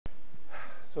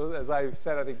So as I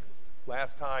said, I think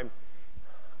last time,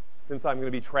 since I'm going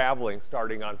to be traveling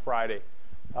starting on Friday,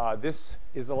 this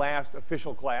is the last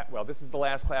official class. Well, this is the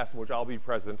last class in which I'll be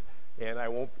present, and I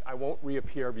won't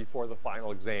reappear before the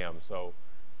final exam. So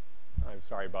I'm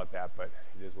sorry about that, but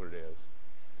it is what it is.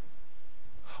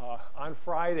 On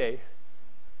Friday,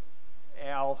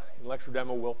 Al in lecture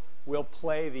demo will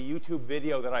play the YouTube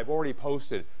video that I've already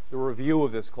posted, the review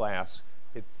of this class.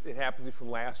 It happens to be from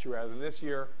last year rather than this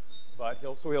year, but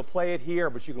he'll play it here,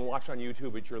 but you can watch on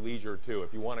YouTube at your leisure too.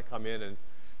 If you want to come in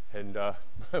and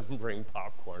bring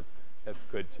popcorn, that's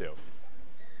good too.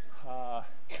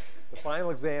 The final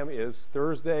exam is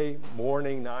Thursday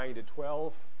morning, 9 to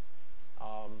 12,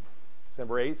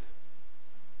 December 8th.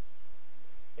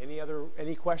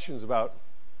 Any questions about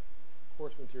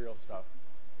course material stuff?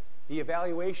 The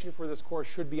evaluation for this course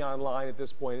should be online at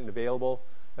this point and available,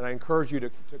 and I encourage you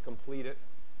to complete it.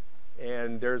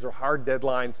 And there's a hard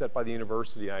deadline set by the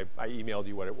university. I emailed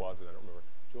you what it was, and I don't remember.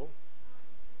 Jewel?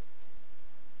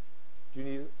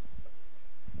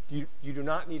 You do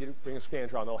not need to bring a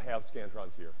Scantron. They'll have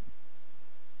Scantrons here.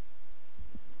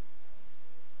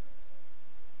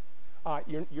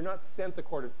 You're not sent the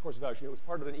course evaluation. It was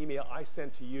part of an email I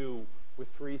sent to you with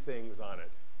 3 things on it,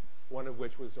 one of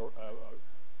which was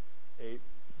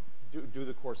do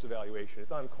the course evaluation.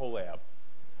 It's on Colab.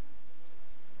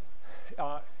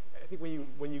 I think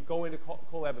when you go into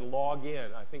Colab and log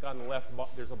in, I think on the left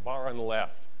there's a bar on the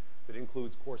left that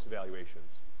includes course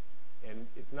evaluations, and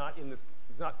it's not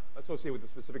associated with the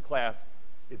specific class.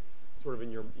 It's sort of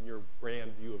in your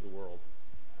grand view of the world,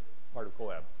 part of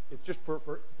Colab. It's just for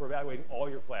evaluating all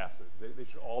your classes. They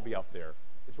should all be up there.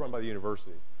 It's run by the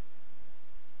university.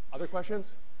 Other questions?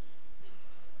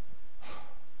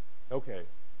 Okay.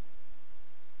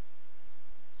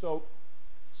 So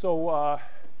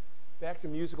back to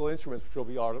musical instruments, which will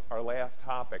be our last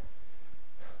topic,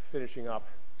 finishing up.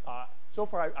 So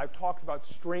far, I've talked about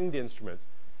stringed instruments.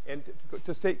 And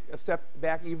to take a step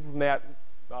back even from that,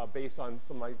 based on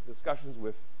some of my discussions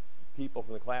with people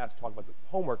from the class, talk about the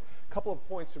homework, a couple of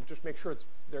points to just make sure it's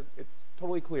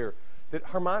totally clear that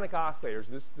harmonic oscillators,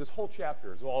 this whole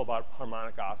chapter is all about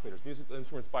harmonic oscillators. Musical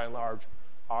instruments, by and large,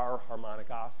 are harmonic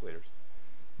oscillators.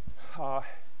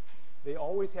 They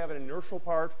always have an inertial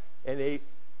part and a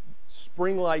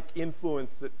spring-like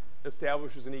influence that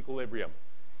establishes an equilibrium.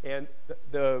 And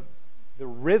the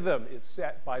rhythm is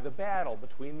set by the battle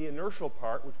between the inertial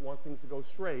part, which wants things to go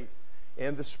straight,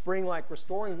 and the spring-like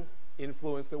restoring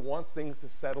influence that wants things to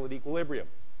settle at equilibrium,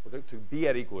 or to be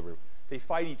at equilibrium. They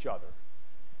fight each other.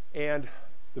 And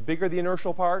the bigger the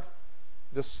inertial part,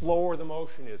 the slower the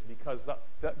motion is, because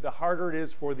the harder it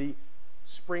is for the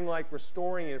spring-like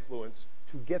restoring influence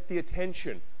to get the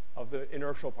attention of the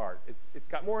inertial part. It's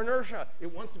got more inertia.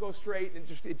 It wants to go straight, and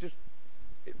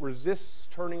it resists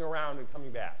turning around and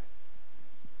coming back.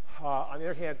 On the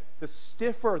other hand, the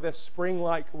stiffer the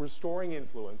spring-like restoring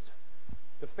influence,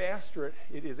 the faster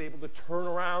it is able to turn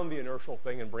around the inertial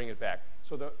thing and bring it back.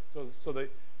 So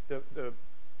the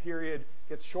period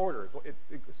gets shorter. It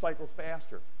cycles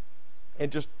faster. And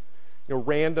just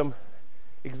random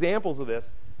examples of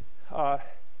this,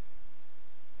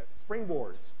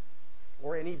 springboards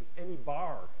or any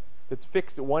bar that's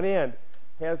fixed at one end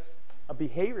has a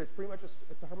behavior. It's pretty much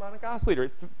it's a harmonic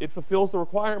oscillator. It fulfills the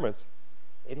requirements.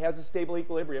 It has a stable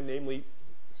equilibrium, namely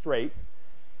straight.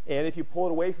 And if you pull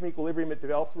it away from equilibrium, it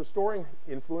develops a restoring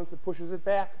influence that pushes it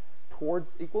back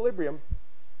towards equilibrium.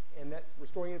 And that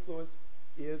restoring influence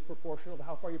is proportional to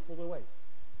how far you pull it away.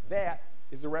 That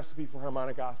is the recipe for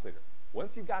harmonic oscillator.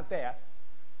 Once you've got that,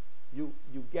 you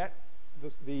get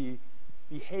the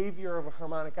behavior of a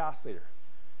harmonic oscillator.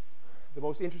 The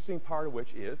most interesting part of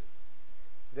which is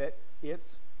that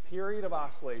its period of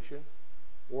oscillation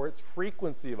or its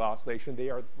frequency of oscillation, they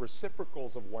are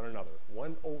reciprocals of one another,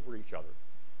 one over each other.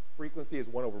 Frequency is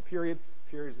 1 over period,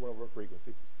 period is 1 over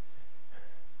frequency.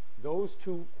 Those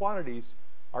two quantities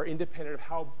are independent of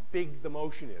how big the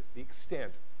motion is, the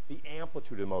extent, the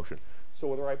amplitude of the motion. So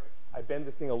whether I bend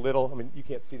this thing a little, I mean, you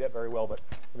can't see that very well, but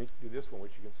let me do this one,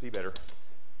 which you can see better.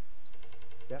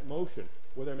 That motion,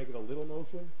 whether I make it a little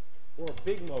motion or a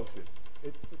big motion,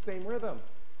 it's the same rhythm.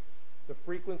 The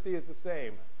frequency is the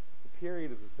same. The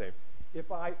period is the same. If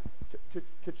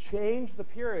to change the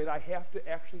period, I have to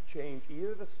actually change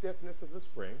either the stiffness of the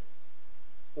spring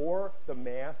or the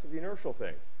mass of the inertial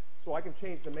thing. So I can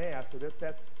change the mass, so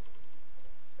that's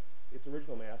its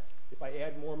original mass. If I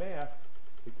add more mass,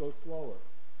 it goes slower.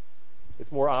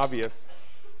 It's more obvious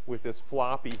with this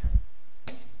floppy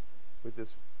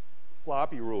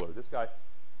ruler. This guy,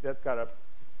 that's got a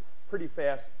pretty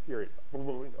fast period.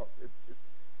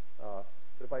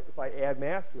 But if I add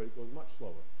mass to it, it goes much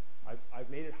slower. I've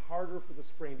made it harder for the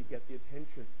spring to get the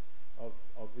attention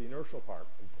of the inertial part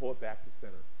and pull it back to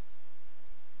center.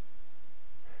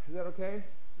 Is that okay?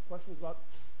 Questions about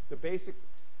the basic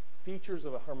features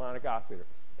of a harmonic oscillator?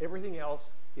 Everything else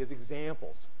is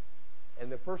examples.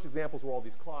 And the first examples were all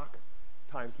these clock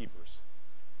timekeepers,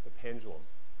 the pendulum,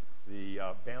 the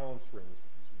balance rings.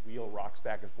 This wheel rocks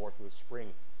back and forth with a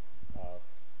spring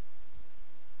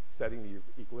setting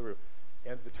the equilibrium.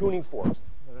 And the tuning forks.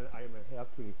 And I have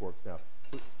tuning forks now.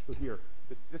 So here,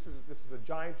 this is a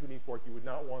giant tuning fork. You would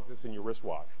not want this in your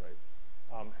wristwatch,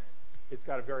 right? It's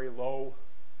got a very low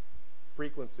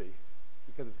frequency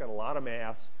because it's got a lot of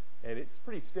mass, and it's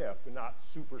pretty stiff, but not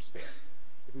super stiff.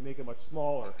 If we make it much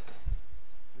smaller,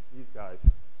 these guys,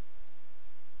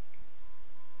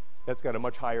 that's got a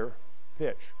much higher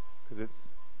pitch because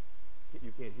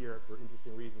you can't hear it for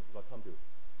interesting reasons that I'll come to.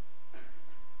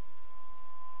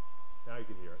 Now you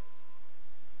can hear it.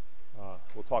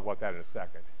 We'll talk about that in a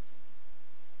second.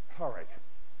 All right.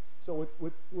 So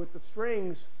with the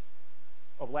strings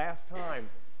of last time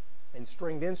and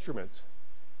stringed instruments,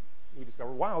 we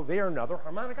discovered, wow, they are another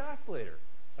harmonic oscillator.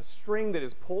 A string that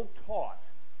is pulled taut,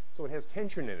 so it has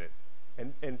tension in it.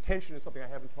 And tension is something I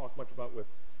haven't talked much about with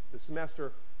the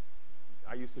semester.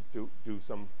 I used to do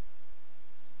some,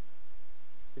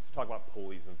 used to talk about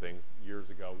pulleys and things years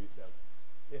ago. We used to have,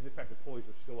 and in fact, the pulleys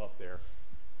are still up there.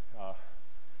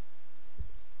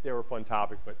 They were a fun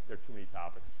topic, but there are too many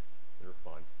topics that are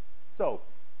fun. So,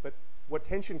 but what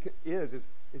tension is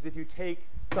if you take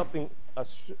something, a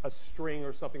string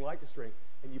or something like a string,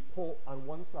 and you pull on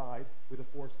one side with a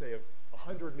force, say, of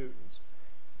 100 newtons.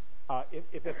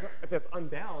 If that's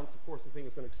unbalanced, of course, the thing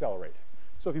is going to accelerate.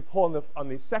 So if you pull on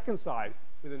the second side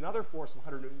with another force of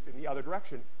 100 newtons in the other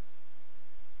direction,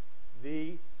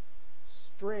 the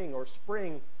string or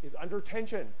spring is under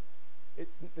tension.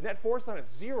 The net force on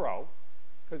it's 0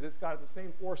 because it's got the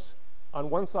same force on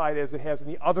one side as it has in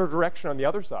the other direction on the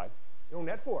other side. No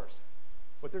net force,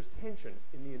 but there's tension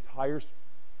in the entire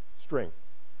string.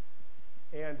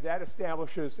 And that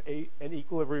establishes an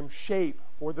equilibrium shape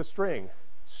for the string,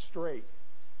 straight.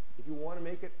 If you want to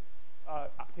make it,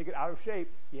 take it out of shape,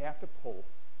 you have to pull.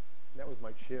 And that was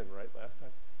my chin, right, last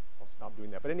time? I'll stop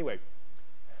doing that. But anyway,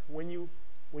 when you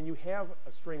have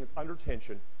a string that's under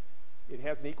tension, it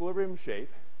has an equilibrium shape,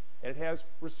 and it has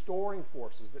restoring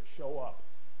forces that show up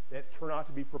that turn out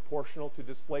to be proportional to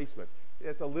displacement.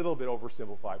 It's a little bit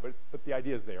oversimplified, but the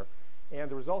idea is there. And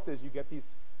the result is you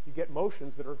get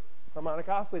motions that are harmonic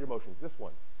oscillator motions. This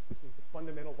one. This is the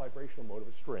fundamental vibrational mode of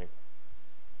a string.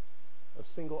 A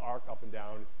single arc up and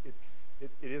down. It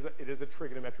is a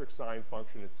trigonometric sine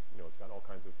function. It's got all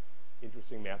kinds of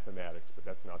interesting mathematics, but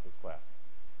that's not this class.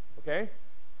 Okay?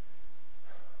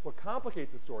 What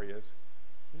complicates the story is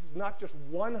this is not just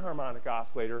one harmonic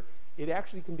oscillator. It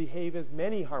actually can behave as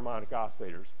many harmonic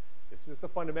oscillators. This is the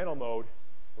fundamental mode.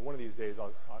 And one of these days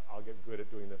I'll get good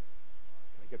at doing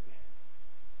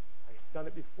I've done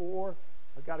it before.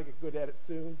 I've got to get good at it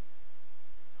soon.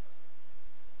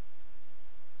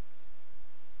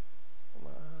 Come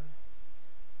on.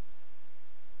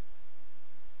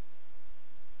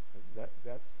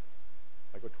 That's,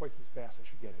 if I go twice as fast, I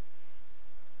should get it.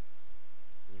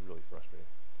 This is really frustrating.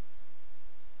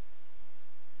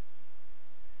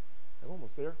 I'm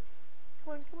almost there.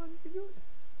 Come on, you can do it.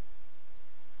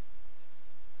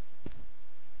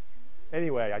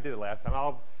 Anyway, I did it last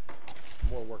time.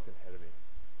 More work ahead of me.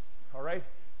 All right?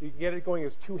 You can get it going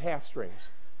as 2 half strings,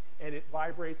 and it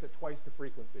vibrates at twice the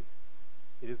frequency.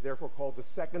 It is therefore called the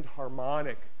second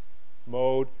harmonic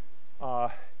mode,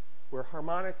 where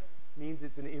harmonic means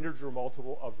it's an integer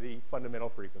multiple of the fundamental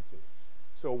frequency.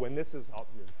 So when this is,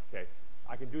 okay,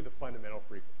 I can do the fundamental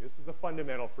frequency. This is the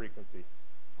fundamental frequency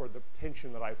for the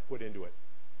tension that I've put into it.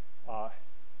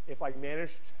 If I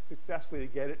managed successfully to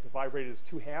get it to vibrate as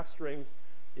 2 half strings,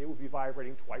 it would be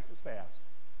vibrating twice as fast,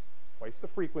 twice the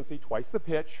frequency, twice the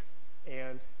pitch,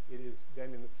 and it is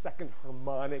then in the second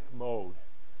harmonic mode.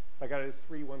 If I got it as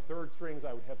 3 1/3 strings,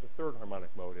 I would have the third harmonic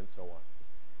mode, and so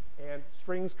on. And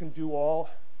strings can do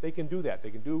they can do that.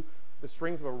 They can do the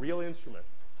strings of a real instrument,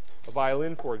 a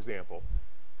violin, for example.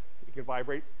 It can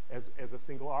vibrate as a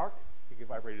single arc. It can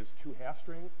vibrate as 2 half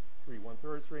strings, 3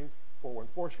 1/3 strings, 4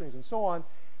 1/4 strings, and so on.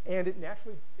 And it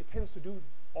tends to do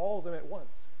all of them at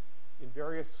once in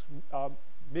various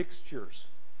mixtures.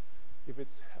 If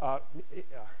it's, yeah.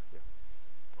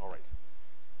 All right.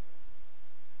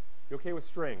 You okay with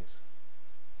strings?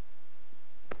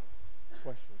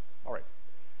 Questions? All right.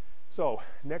 So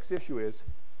next issue is,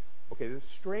 okay, the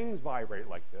strings vibrate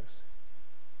like this.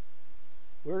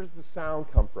 Where does the sound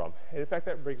come from? And in fact,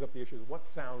 that brings up the issue of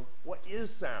what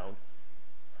is sound?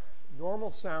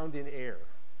 Normal sound in air.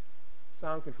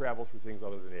 Sound can travel through things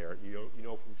other than air. You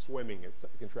know from swimming, it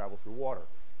can travel through water.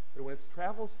 But when it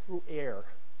travels through air,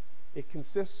 it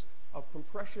consists of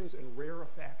compressions and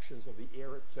rarefactions of the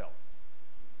air itself.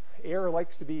 Air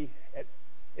likes to be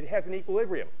it has an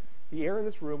equilibrium. The air in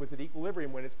this room is at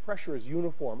equilibrium when its pressure is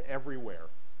uniform everywhere,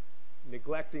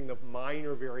 neglecting the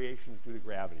minor variations due to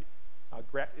gravity.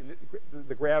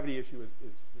 The gravity issue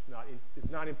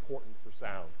is not important for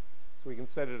sound, so we can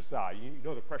set it aside. You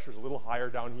know the pressure is a little higher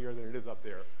down here than it is up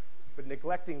there, but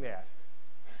neglecting that,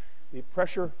 the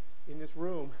pressure in this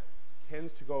room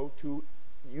tends to go to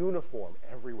uniform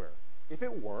everywhere. If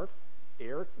it weren't,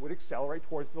 air would accelerate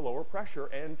towards the lower pressure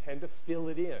and tend to fill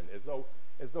it in,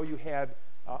 as though you had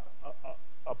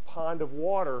a pond of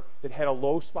water that had a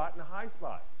low spot and a high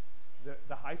spot.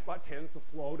 The high spot tends to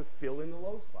flow to fill in the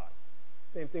low spot.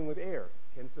 Same thing with air.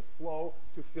 It tends to flow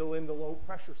to fill in the low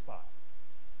pressure spot.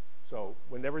 So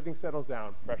when everything settles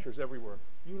down, pressure's everywhere,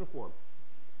 uniform.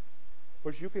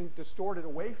 But you can distort it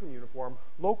away from uniform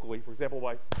locally, for example,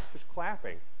 by just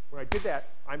clapping. When I did that,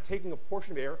 I'm taking a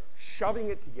portion of air, shoving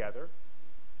it together,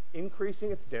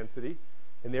 increasing its density,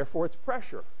 and therefore its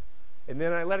pressure. And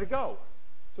then I let it go.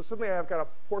 So suddenly I've got a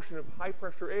portion of high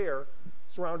pressure air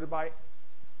surrounded by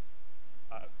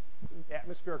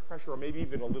atmospheric pressure, or maybe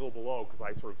even a little below, because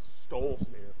I sort of stole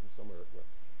some air from somewhere.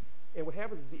 And what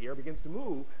happens is the air begins to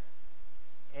move,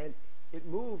 and it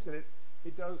moves, and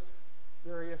it does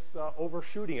various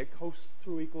overshooting. It coasts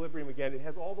through equilibrium again. It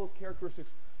has all those characteristics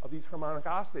of these harmonic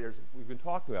oscillators that we've been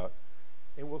talking about.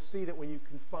 And we'll see that when you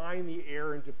confine the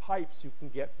air into pipes, you can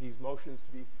get these motions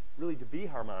to be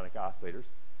harmonic oscillators.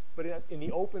 But in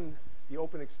the open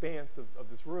expanse of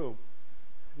this room,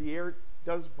 the air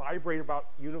does vibrate about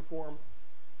uniform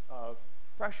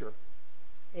pressure,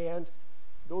 and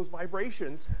those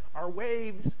vibrations are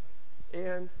waves.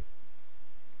 And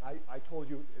I told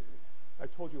you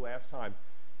last time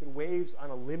that waves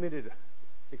on a limited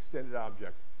extended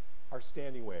object are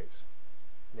standing waves.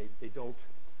 They don't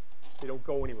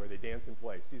go anywhere. They dance in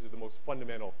place. These are the most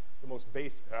fundamental, the most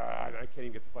basic. I can't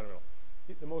even get the fundamental.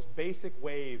 The most basic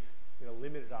wave in a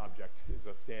limited object is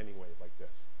a standing wave like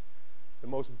this. The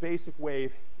most basic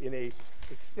wave in a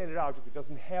extended object that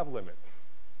doesn't have limits,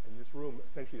 and this room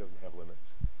essentially doesn't have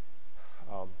limits.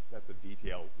 That's a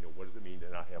detail. What does it mean to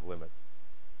not have limits?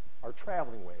 Are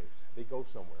traveling waves. They go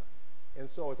somewhere. And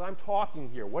so as I'm talking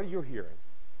here, what are you hearing?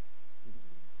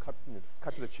 Cut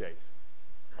to the chase.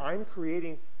 I'm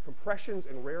creating compressions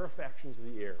and rarefactions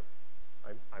of the air.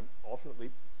 I'm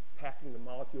alternately packing the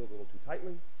molecules a little too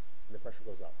tightly, and the pressure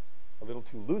goes up. A little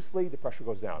too loosely, the pressure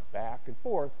goes down, back and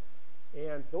forth.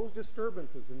 And those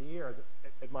disturbances in the air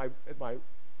at my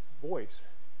voice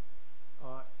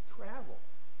travel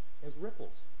as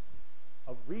ripples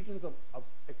of regions of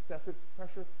excessive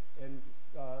pressure and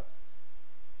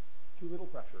too little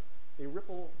pressure. They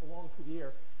ripple along through the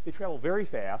air. They travel very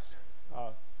fast,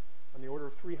 on the order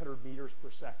of 300 meters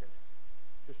per second,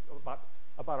 just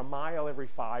about a mile every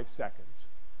 5 seconds.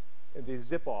 And they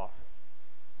zip off.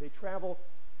 They travel.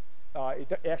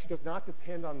 It actually does not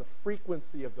depend on the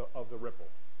frequency of the ripple,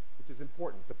 which is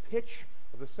important. The pitch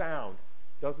of the sound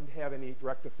doesn't have any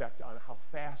direct effect on how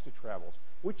fast it travels,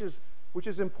 which is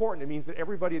important. It means that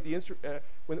everybody at the instrument,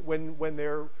 when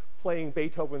they're playing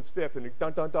Beethoven's Fifth and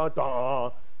dun dun dun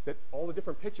dun, that all the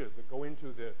different pitches that go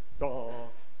into the dun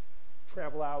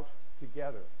travel out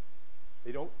together.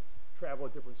 They don't travel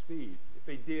at different speeds. If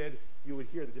they did, you would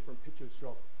hear the different pitches show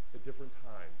up at different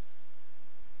times.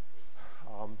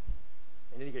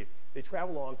 In any case, they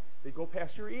travel along, they go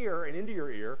past your ear and into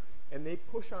your ear, and they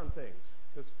push on things,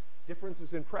 because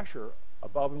differences in pressure,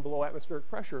 above and below atmospheric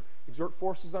pressure, exert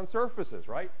forces on surfaces,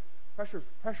 right? Pressure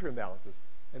imbalances,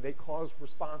 and they cause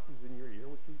responses in your ear,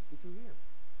 which you hear.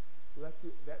 So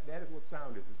that is what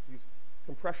sound is. It's these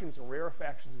compressions and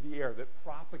rarefactions of the air that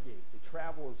propagate. They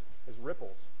travel as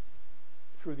ripples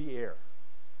through the air.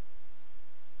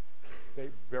 A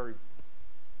very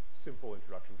simple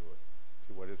introduction to it.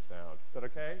 What is sound? Is that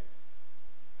okay?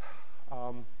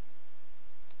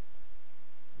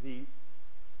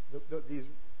 These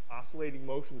oscillating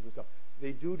motions and stuff,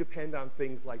 they do depend on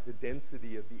things like the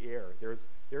density of the air.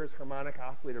 There is harmonic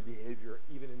oscillator behavior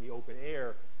even in the open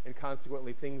air, and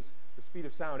consequently the speed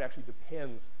of sound actually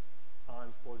depends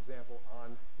on, for example,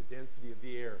 on the density of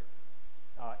the air.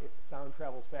 Sound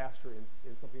travels faster in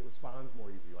something that responds more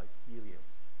easily, like helium.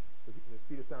 So the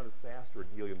speed of sound is faster in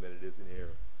helium than it is in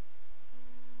air.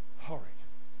 All right.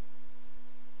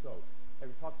 So, have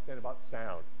we talked then about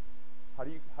sound? How do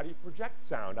you project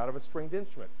sound out of a stringed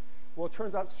instrument? Well, it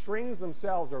turns out strings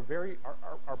themselves are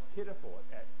pitiful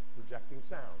at projecting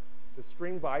sound. The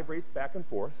string vibrates back and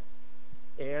forth,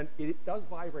 and it does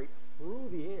vibrate through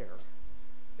the air.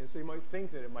 And so you might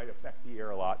think that it might affect the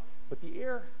air a lot, but the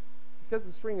air, because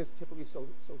the string is typically so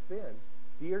thin,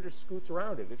 the air just scoots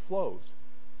around it. It flows.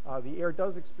 The air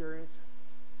does experience,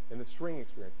 and the string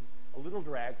experiences, a little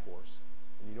drag force.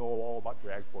 And you know all about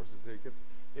drag forces.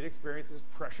 It experiences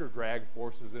pressure drag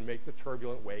forces and makes a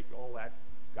turbulent wake, all that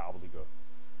gobbledygook.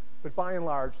 But by and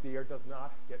large, the air does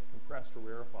not get compressed or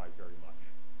rarefied very much.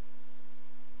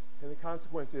 And the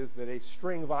consequence is that a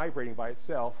string vibrating by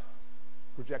itself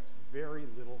projects very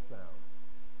little sound.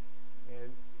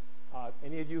 And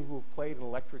any of you who have played an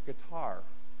electric guitar,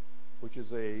 which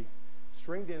is a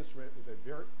stringed instrument with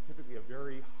typically a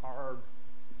very hard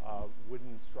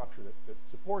wooden structure that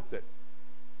supports it,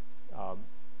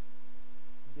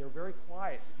 they're very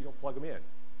quiet if you don't plug them in.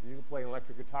 You can play an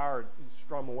electric guitar and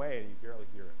strum away and you barely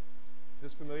hear it. Is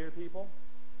this familiar to people?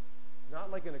 It's not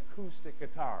like an acoustic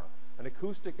guitar. An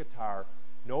acoustic guitar,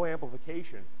 no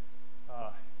amplification,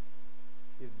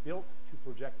 is built to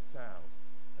project sound.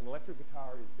 An electric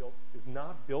guitar is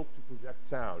not built to project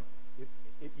sound.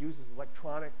 It uses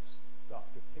electronic stuff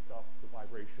to pick up the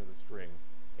vibration of the string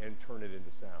and turn it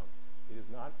into sound. It's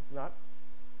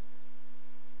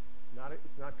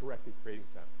not directly creating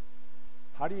sound.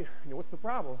 How do you know what's the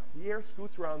problem? The air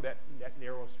scoots around that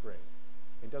narrow string,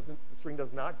 and the string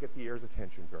does not get the air's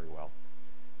attention very well.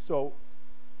 So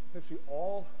essentially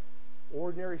all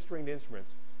ordinary stringed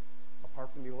instruments,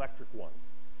 apart from the electric ones,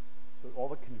 so all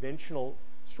the conventional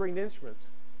stringed instruments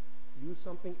use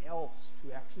something else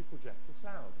to actually project the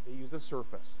sound. They use a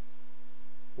surface.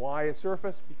 Why a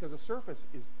surface? Because a surface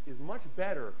is much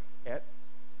better at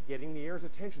getting the air's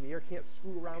attention. The air can't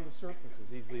scoot around the surface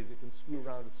as easily as it can scoot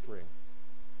around a string.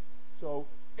 So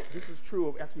this is true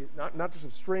of actually not just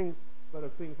of strings, but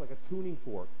of things like a tuning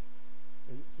fork.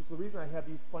 And so the reason I have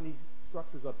these funny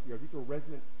structures up here, these are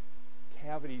resonant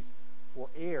cavities for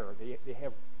air. They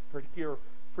have particular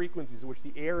frequencies in which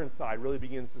the air inside really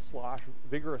begins to slosh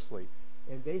vigorously,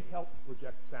 and they help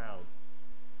project sound.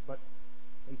 But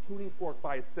a tuning fork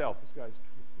by itself,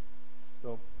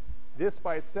 so this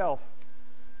by itself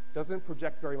doesn't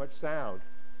project very much sound.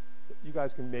 You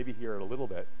guys can maybe hear it a little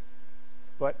bit,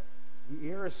 but the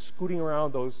air is scooting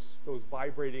around those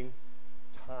vibrating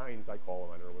tines, I call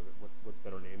them. I don't know what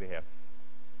better name they have.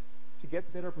 To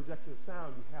get better projection of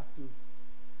sound,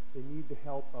 they need the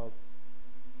help of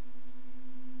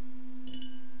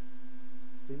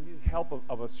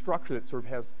a structure that sort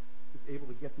of is able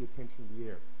to get the attention of the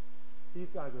air. These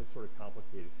guys are sort of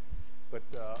complicated, but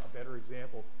a better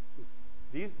example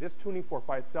is this tuning fork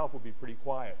by itself would be pretty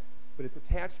quiet, but it's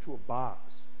attached to a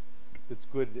box that's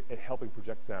good at helping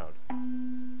project sound.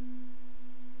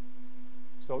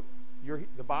 So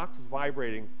the box is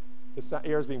vibrating, the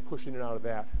air is being pushed in and out of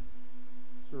that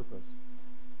surface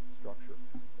structure.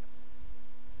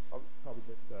 Probably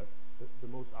the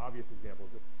most obvious example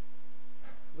is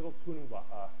a little tuning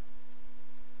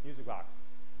music box.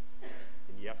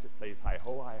 And yes, it plays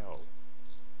hi-ho, hi-ho.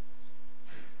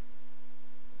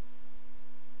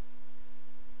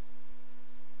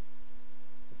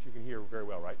 Which you can hear very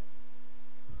well, right?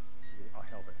 I'll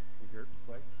help it. Can you hear it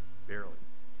play? Barely.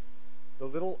 The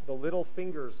little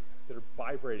fingers that are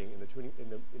vibrating in the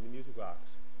music box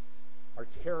are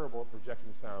terrible at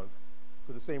projecting sound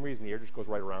for the same reason. The air just goes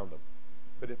right around them.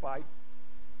 But if I can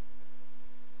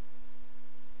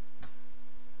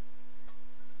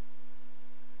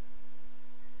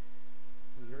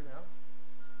you hear it now?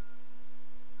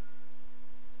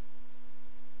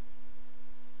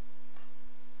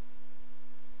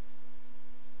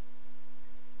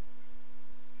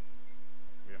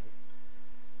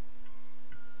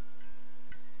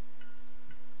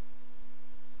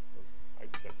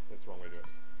 That's the wrong way to do it.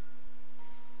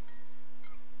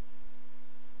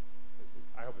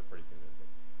 I hope it's pretty convincing.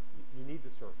 You need the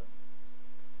surface,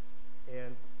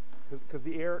 and because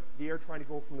the air trying to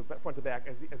go from the front to back,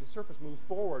 as the surface moves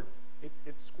forward, it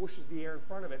squishes the air in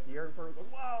front of it. The air in front of it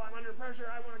goes, "Whoa, I'm under pressure.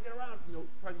 I want to get around."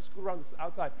 Tries to scoot around the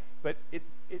outside, but it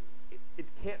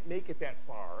can't make it that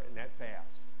far and that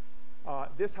fast.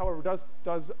 This, however, does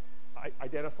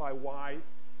identify why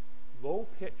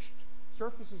low-pitched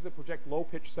surfaces that project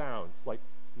low-pitched sounds, like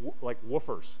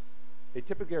woofers, they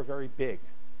typically are very big,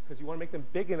 because you want to make them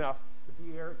big enough that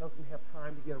the air doesn't have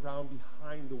time to get around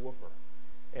behind the woofer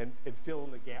and fill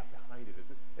in the gap behind it.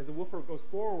 As the woofer goes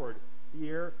forward, the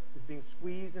air is being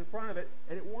squeezed in front of it,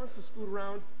 and it wants to scoot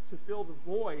around to fill the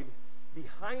void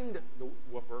behind the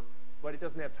woofer, but it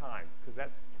doesn't have time, because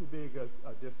that's too big a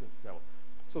distance to travel.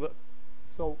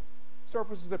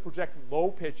 surfaces that project low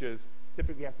pitches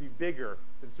typically have to be bigger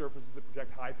than surfaces that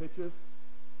project high pitches.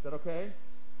 Is that okay?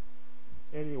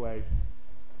 Anyway,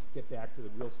 get back to the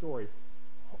real story.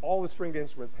 All the stringed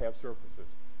instruments have surfaces.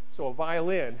 So a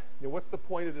violin, what's the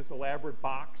point of this elaborate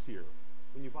box here?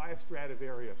 When you buy a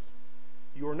Stradivarius,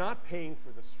 you are not paying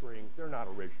for the strings. They're not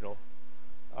original.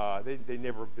 They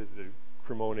never visited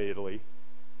Cremona, Italy.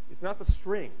 It's not the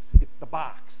strings, it's the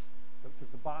box, because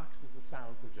the box is the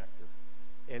sound projector.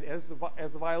 And as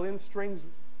the violin strings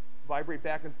vibrate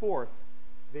back and forth,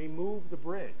 they move the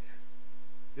bridge.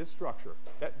 This structure,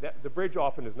 the bridge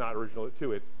often is not original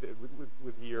to it.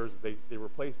 With years, they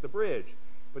replace the bridge.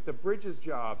 But the bridge's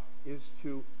job is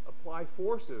to apply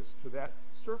forces to that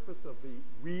surface of the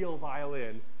real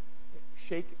violin,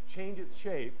 change its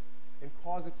shape, and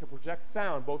cause it to project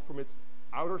sound both from its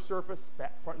outer surface,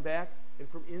 front and back, and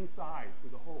from inside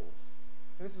through the holes.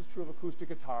 And this is true of acoustic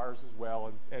guitars as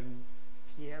well, and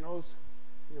pianos.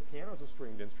 Piano's a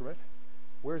stringed instrument.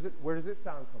 Where does its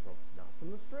sound come from? Not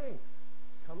from the strings.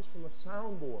 It comes from a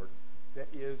soundboard that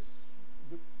is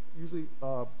usually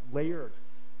layered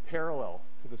parallel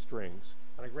to the strings.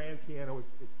 On a grand piano,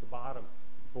 it's the bottom.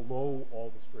 It's below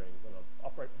all the strings. On an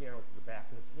upright piano, it's at the back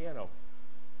of the piano.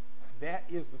 That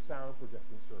is the sound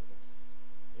projecting surface.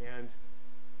 And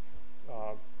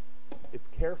it's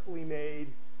carefully made,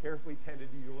 carefully tended.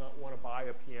 You do not want to buy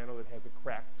a piano that has a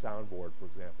cracked soundboard, for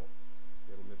example.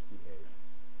 It'll misbehave.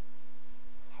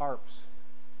 Harps.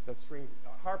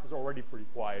 Harp is already a pretty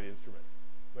quiet instrument,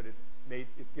 but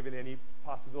it's given any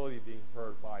possibility of being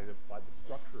heard by the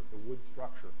structure, the wood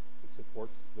structure that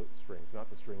supports the strings, not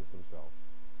the strings themselves.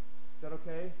 Is that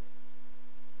okay?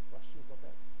 Questions about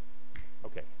that?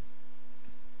 Okay.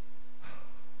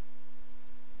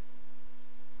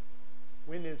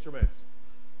 Wind instruments.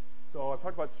 So I've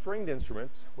talked about stringed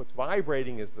instruments. What's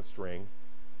vibrating is the string,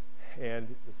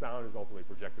 and the sound is ultimately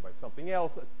projected by something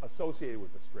else associated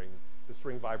with the string. The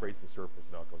string vibrates the surface,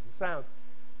 and out goes the sound.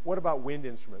 What about wind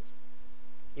instruments?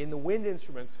 In the wind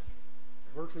instruments,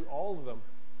 virtually all of them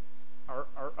are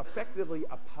effectively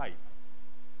a pipe.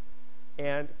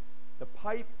 And the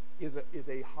pipe is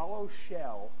a hollow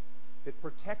shell that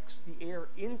protects the air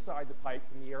inside the pipe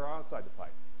from the air outside the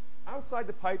pipe. Outside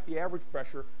the pipe, the average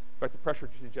pressure, but the pressure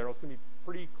just in general, is going to be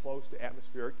pretty close to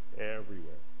atmospheric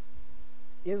everywhere.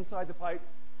 Inside the pipe,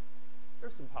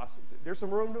 there's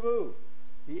some room to move.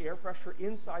 The air pressure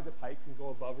inside the pipe can go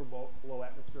above or below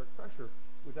atmospheric pressure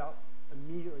without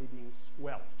immediately being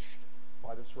squelched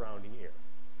by the surrounding air.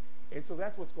 And so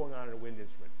that's what's going on in a wind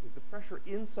instrument, is the pressure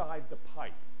inside the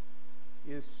pipe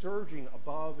is surging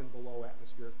above and below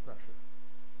atmospheric pressure.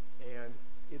 And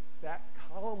it's that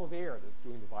column of air that's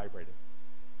doing the vibrating.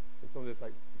 And some of this,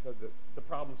 because the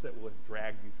problem set will have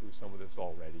dragged you through some of this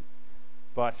already.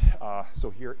 But,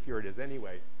 so here it is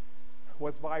anyway.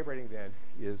 What's vibrating then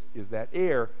is that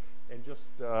air, and just,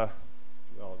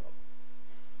 well,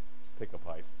 pick a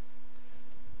pipe.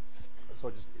 So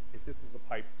just, if this is the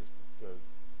pipe, just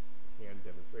a hand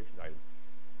demonstration item.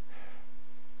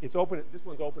 It's open, this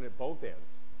one's open at both ends.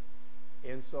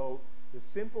 And so the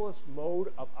simplest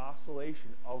mode of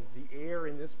oscillation of the air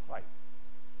in this pipe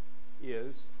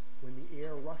is when the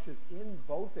air rushes in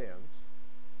both ends,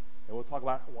 and we'll talk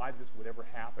about why this would ever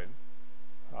happen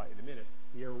in a minute.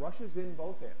 The air rushes in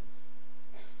both ends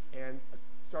and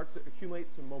starts to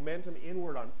accumulate some momentum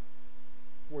inward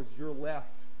towards your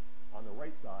left on the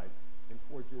right side and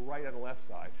towards your right on the left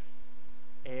side.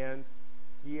 And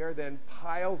the air then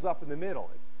piles up in the middle.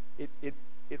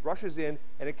 It rushes in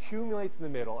and accumulates in the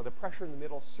middle, and the pressure in the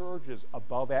middle surges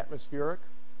above atmospheric.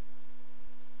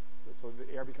 So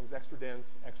the air becomes extra dense,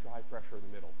 extra high pressure in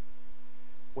the middle.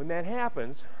 When that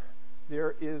happens,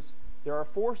 there are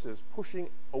forces pushing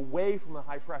away from the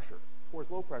high pressure towards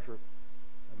low pressure.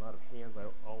 I'm out of hands. I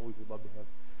always would love to have.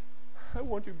 I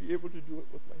want to be able to do it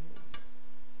with my hands.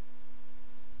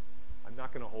 I'm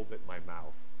not going to hold it in my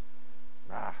mouth.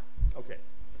 Okay.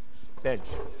 Bench.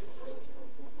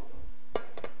 Can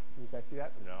you guys see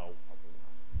that? No.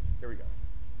 Here we go.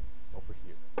 Over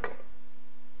here.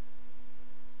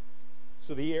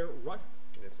 So the air rushes,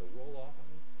 and it's a roll off.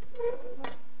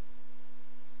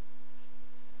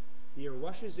 The air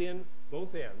rushes in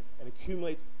both ends and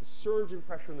accumulates a surge in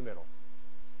pressure in the middle.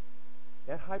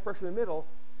 That high pressure in the middle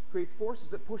creates forces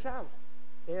that push out.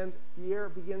 And the air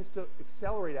begins to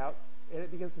accelerate out, and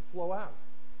it begins to flow out.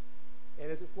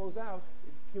 And as it flows out,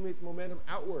 it accumulates momentum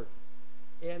outward.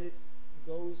 And it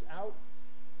goes out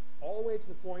all the way to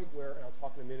the point where, and I'll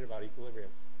talk in a minute about equilibrium,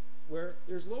 where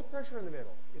there's low pressure in the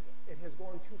middle. It has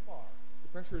gone too far. The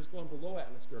pressure has gone below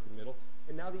atmospheric in the middle,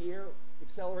 and now the air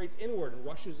accelerates inward and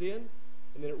rushes in,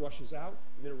 and then it rushes out,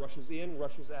 and then it rushes in,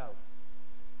 rushes out.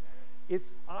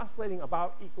 It's oscillating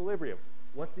about equilibrium.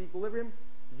 What's the equilibrium?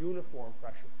 Uniform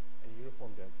pressure and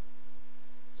uniform density.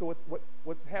 So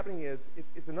what's happening is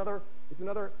it's another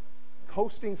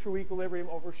coasting through equilibrium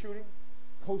overshooting,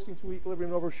 coasting through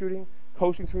equilibrium overshooting,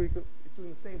 coasting through equilibrium. It's doing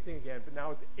the same thing again, but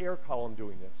now it's air column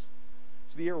doing this.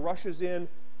 So the air rushes in,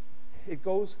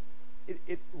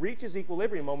 it reaches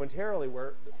equilibrium momentarily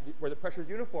where the pressure is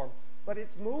uniform, but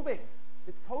it's moving.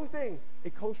 It's coasting.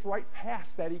 It coasts right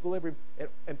past that equilibrium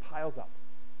and piles up.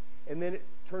 And then it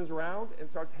turns around and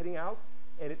starts heading out,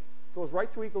 and it goes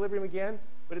right through equilibrium again,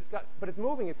 but it's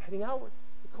moving. It's heading outward.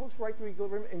 It coasts right through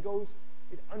equilibrium and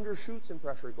it undershoots in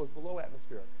pressure. It goes below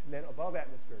atmospheric, and then above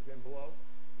atmospheric, then below.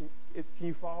 Can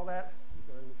you follow that?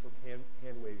 I'm sort of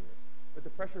hand waving it. But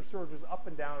the pressure surges up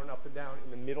and down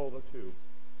in the middle of the tube.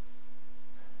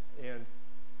 And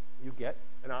you get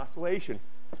an oscillation.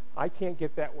 I can't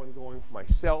get that one going for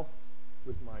myself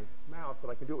with my mouth, but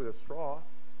I can do it with a straw.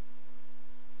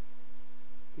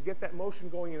 To get that motion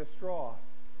going in a straw,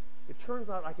 it turns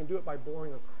out I can do it by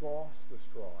blowing across the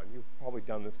straw. And you've probably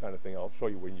done this kind of thing. I'll show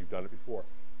you when you've done it before.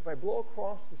 If I blow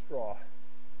across the straw,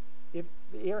 if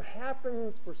the air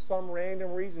happens for some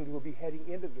random reason to be heading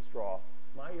into the straw,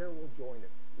 my air will join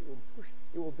it.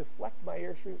 It will deflect my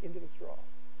airstream into the straw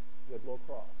as I blow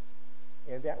across.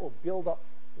 And that will build up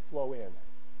the flow in.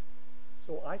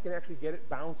 So I can actually get it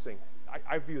bouncing.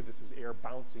 I view this as air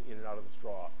bouncing in and out of the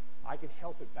straw. I can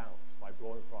help it bounce by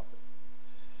blowing across it.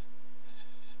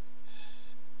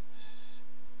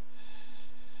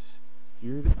 Do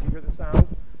you hear the sound?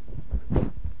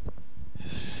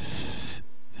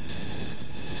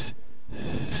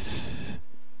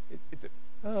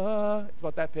 It's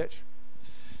about that pitch.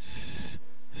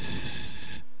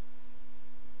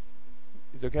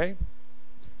 Is it okay?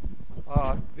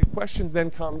 The question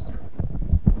then comes,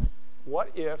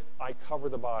 what if I cover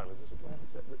the bottom? Is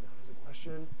that written out as a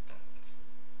question?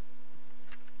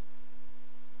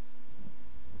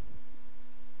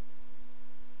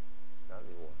 Not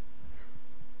anymore.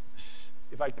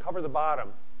 If I cover the bottom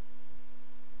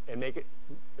and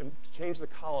change the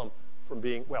column from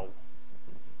being, well,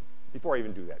 before I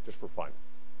even do that, just for fun.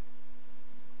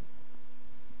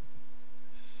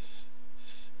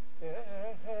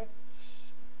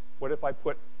 What if I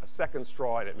put a second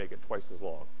straw in it and make it twice as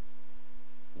long?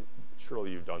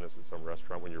 Surely you've done this at some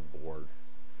restaurant when you're bored.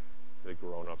 The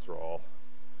grown-ups are all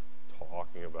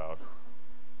talking about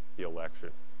the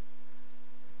election.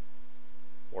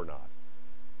 Or not.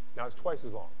 Now it's twice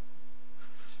as long.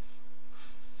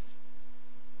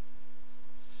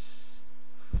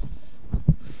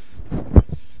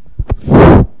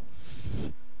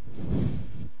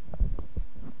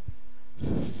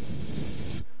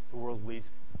 The world's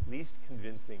least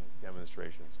convincing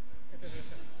demonstrations.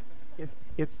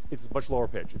 It's a much lower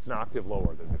pitch. It's an octave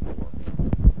lower than before.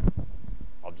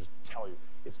 I'll just tell you.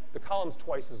 The column's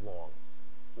twice as long.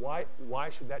 Why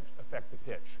should that affect the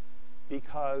pitch?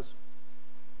 Because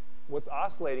what's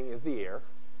oscillating is the air,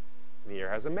 and the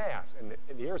air has a mass, and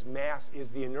the air's mass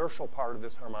is the inertial part of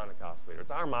this harmonic oscillator.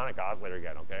 It's a harmonic oscillator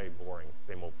again, okay? Boring,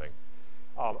 same old thing.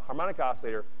 Harmonic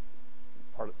oscillator,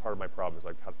 part of my problem is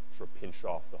I sort of pinch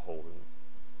off the hole and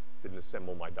didn't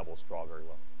assemble my double straw very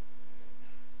well.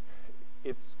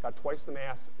 It's got twice the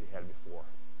mass it had before.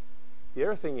 The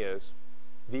other thing is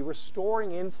the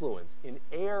restoring influence in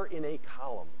air in a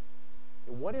column.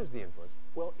 And what is the influence?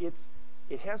 Well,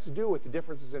 it has to do with the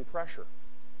differences in pressure,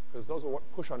 because those are what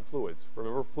push on fluids.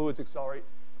 Remember, fluids accelerate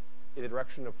in the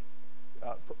direction of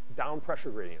down pressure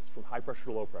gradients, from high pressure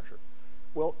to low pressure.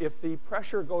 Well, if the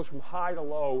pressure goes from high to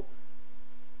low,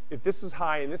 if this is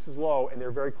high and this is low, and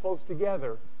they're very close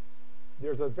together,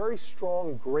 there's a very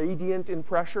strong gradient in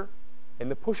pressure, and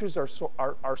the pushes are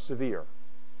severe.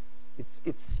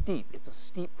 It's steep. It's a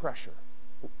steep pressure,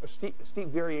 a steep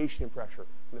variation in pressure,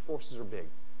 and the forces are big.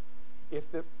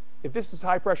 If this is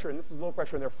high pressure and this is low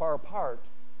pressure and they're far apart,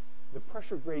 the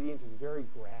pressure gradient is very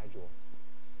gradual,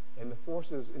 and the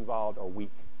forces involved are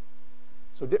weak.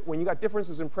 So when you got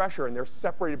differences in pressure and they're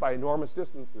separated by enormous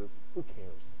distances, who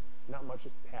cares? Not much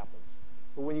happens.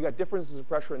 But when you got differences in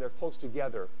pressure and they're close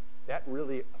together, that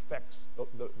really affects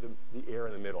the air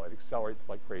in the middle. It accelerates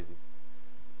like crazy.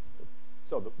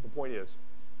 So the point is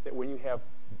that when you have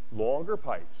longer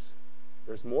pipes,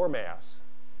 there's more mass,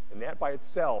 and that by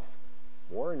itself,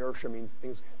 more inertia means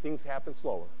things happen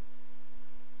slower.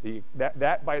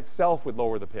 That by itself would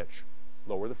lower the pitch,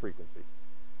 lower the frequency.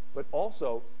 But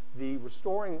also, the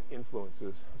restoring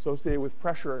influences associated with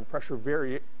pressure and pressure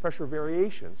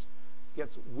variations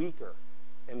gets weaker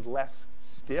and less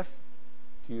stiff,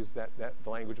 to use the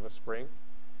language of a spring.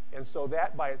 And so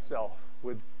that by itself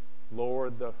would lower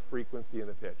the frequency and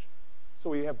the pitch. So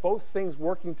we have both things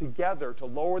working together to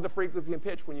lower the frequency and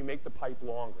pitch when you make the pipe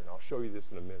longer. And I'll show you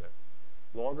this in a minute.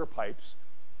 Longer pipes,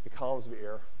 the columns of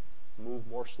air move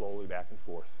more slowly back and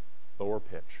forth, lower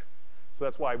pitch. So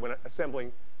that's why when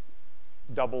assembling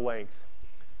double length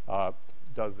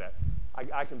does that.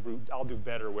 I'll do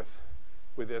better with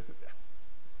this.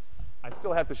 I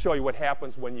still have to show you what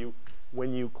happens when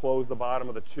you close the bottom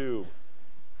of the tube.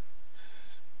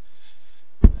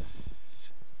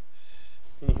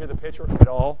 Can you hear the pitch at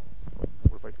all? What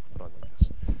if I put it on like this?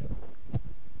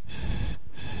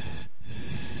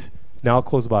 Now I'll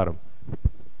close the bottom.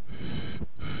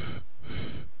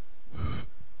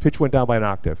 Pitch went down by an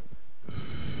octave.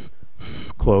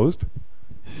 Closed.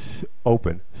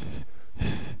 Open.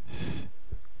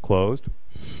 Closed.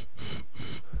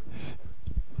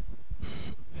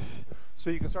 So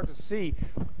you can start to see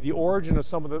the origin of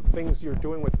some of the things you're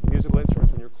doing with musical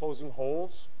instruments. When you're closing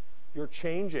holes, you're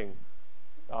changing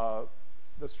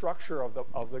the structure of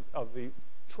the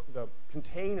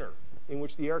container in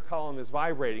which the air column is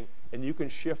vibrating, and you can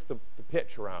shift the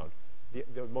pitch around.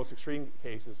 The most extreme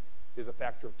cases is a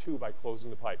factor of 2 by closing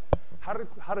the pipe. How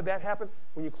did that happen?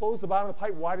 When you close the bottom of the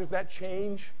pipe, why does that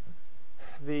change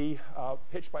the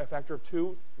pitch by a factor of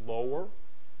 2? Lower.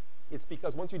 It's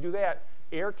because once you do that,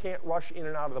 air can't rush in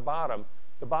and out of the bottom.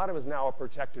 The bottom is now a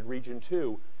protected region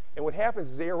too. And what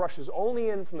happens is air rushes only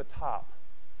in from the top,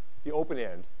 the open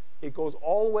end. It goes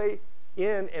all the way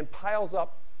in and piles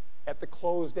up at the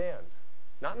closed end.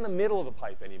 Not in the middle of the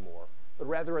pipe anymore, but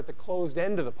rather at the closed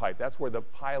end of the pipe. That's where the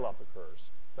pileup occurs.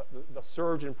 The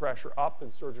surge in pressure up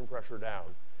and surge in pressure down.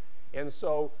 And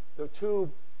so the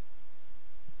tube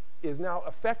is now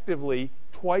effectively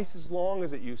twice as long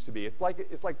as it used to be. It's like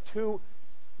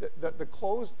the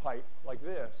closed pipe like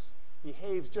this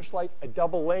behaves just like a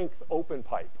double length open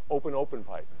pipe, open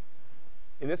pipe.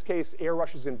 In this case, air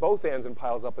rushes in both ends and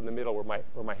piles up in the middle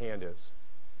where my hand is.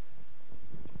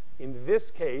 In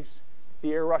this case,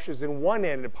 the air rushes in one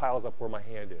end and piles up where my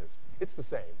hand is. It's the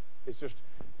same. It's just,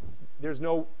 there's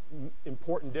no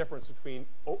important difference between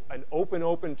an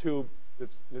open tube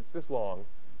that's this long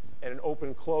and an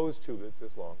open closed tube that's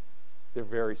this long. They're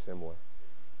very similar.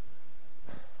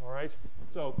 All right?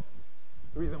 So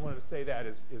the reason I wanted to say that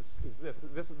is this.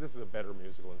 This is a better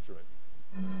musical instrument.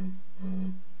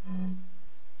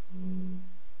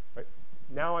 Right?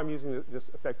 Now I'm using this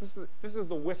effect. This is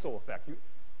the whistle effect.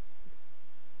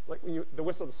 Like when the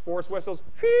whistle, the sports whistles,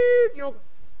 you know,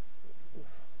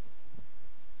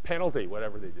 penalty,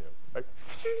 whatever they do. Right?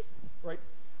 Right?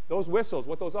 Those whistles,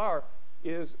 what those are,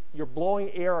 is you're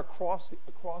blowing air across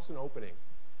an opening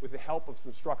with the help of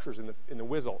some structures in the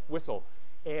whistle.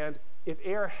 And if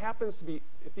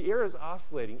the air is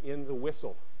oscillating in the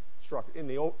whistle structure, in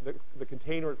the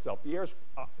container itself, the air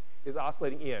is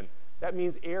oscillating in. That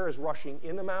means air is rushing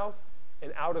in the mouth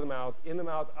and out of the mouth, in the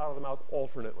mouth, out of the mouth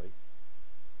alternately.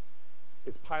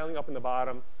 It's piling up in the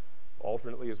bottom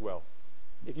alternately as well.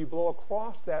 If you blow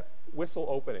across that whistle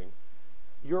opening,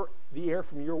 the air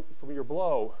from your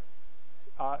blow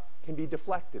can be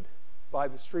deflected by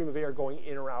the stream of air going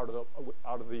in or out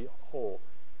of the hole.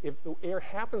 If the air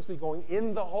happens to be going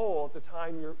in the hole at the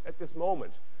time at this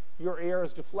moment, your air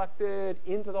is deflected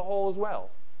into the hole as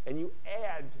well, and you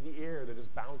add to the air that is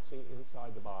bouncing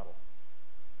inside the bottle.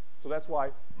 So that's why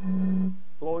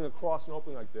blowing across an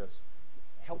opening like this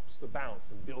helps the bounce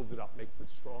and builds it up, makes it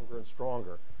stronger and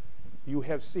stronger. You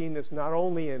have seen this not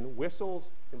only in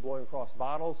whistles and blowing across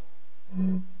bottles.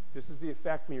 This is the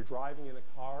effect when you're driving in a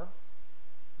car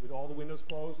with all the windows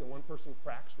closed and one person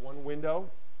cracks one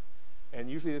window. And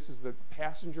usually this is the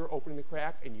passenger opening the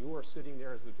crack, and you are sitting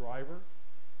there as the driver.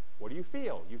 What do you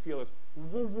feel? You feel this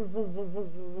woo, woo, woo, woo, woo,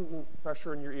 woo, woo,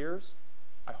 pressure in your ears.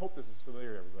 I hope this is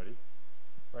familiar, everybody.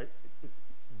 Right? It's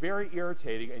very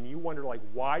irritating, and you wonder, like,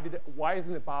 why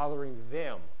isn't it bothering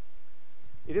them?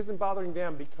 It isn't bothering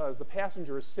them because the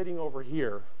passenger is sitting over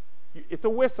here. It's a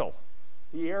whistle.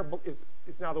 The air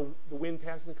it's now the wind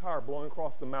passing the car blowing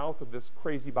across the mouth of this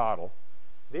crazy bottle.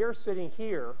 They're sitting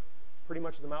here, pretty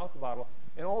much at the mouth of the bottle,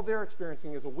 and all they're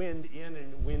experiencing is a wind in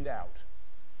and wind out.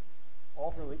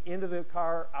 Alternately into the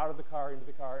car, out of the car, into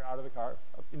the car, out of the car,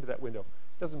 up into that window.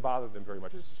 It doesn't bother them very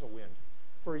much. It's just a wind.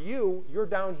 For you, you're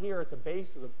down here at the base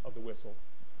of the whistle,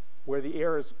 where the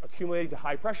air is accumulating to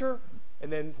high pressure,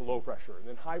 and then to low pressure, and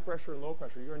then high pressure and low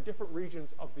pressure. You're in different regions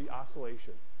of the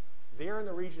oscillation. They're in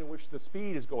the region in which the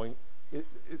speed is going,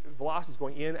 velocity is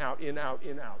going in, out, in, out,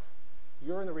 in, out.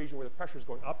 You're in the region where the pressure is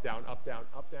going up, down, up, down,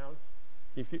 up, down.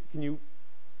 Can you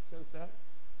sense that?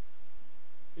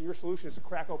 Your solution is to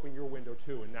crack open your window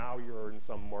too, and now you're in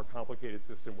some more complicated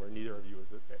system where neither of you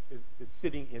is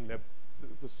sitting in the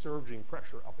surging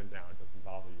pressure up and down. It doesn't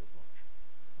bother you as much.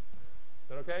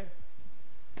 that okay?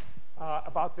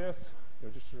 About this,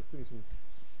 just sort of putting some,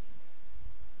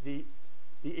 the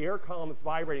air column that's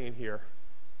vibrating in here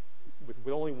with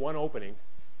only one opening,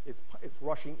 it's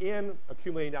rushing in,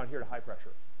 accumulating down here to high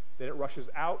pressure. Then it rushes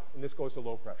out, and this goes to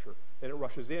low pressure. Then it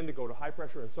rushes in to go to high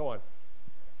pressure, and so on.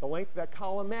 The length of that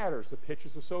column matters. The pitch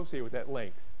is associated with that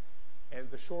length. And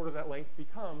the shorter that length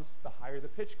becomes, the higher the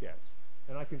pitch gets.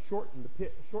 And I can shorten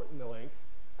the length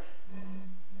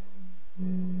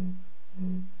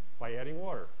by adding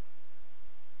water.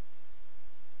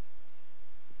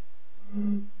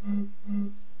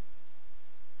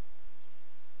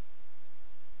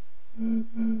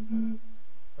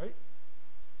 Right?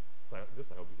 This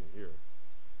I hope you can hear.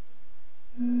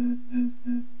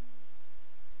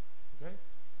 Okay?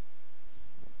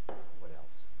 What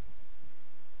else?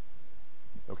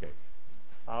 Okay.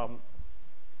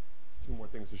 Two more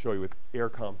things to show you with air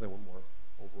columns, and one more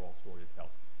overall story to tell.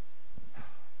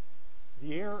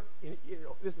 The air,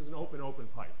 this is an open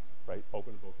pipe, right?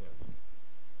 Open to both ends.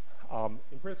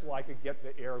 In principle, I could get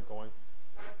the air going.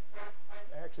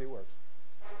 Actually, it works.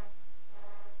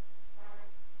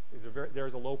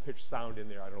 There's a low-pitched sound in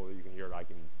there. I don't know whether you can hear it. I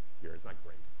can hear it. It's not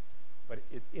great. But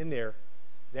it's in there.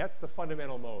 That's the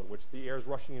fundamental mode, which the air is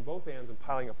rushing in both ends and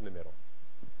piling up in the middle.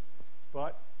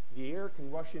 But the air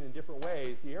can rush in different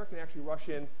ways. The air can actually rush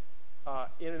in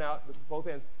and out both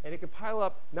ends. And it can pile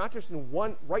up not just in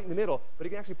one, right in the middle, but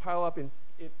it can actually pile up in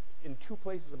two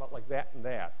places about like that and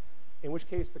that. In which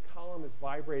case, the column is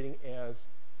vibrating as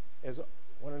 1.5.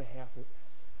 I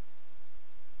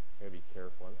gotta be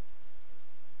careful.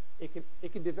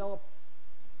 It can develop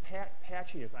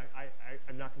patchiness.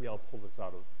 I'm not gonna be able to pull this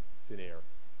out of thin air.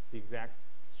 The exact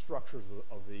structures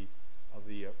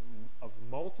of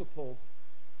multiple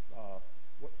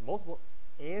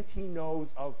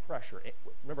antinodes of pressure.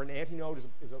 Remember, an antinode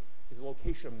is a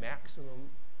location of maximum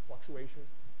fluctuation.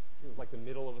 It's like the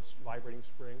middle of a vibrating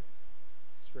string.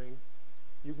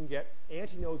 You can get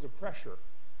antinodes of pressure.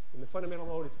 In the fundamental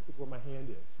mode, it's where my hand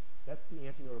is. That's the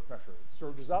antinode of pressure. It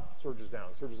surges up, surges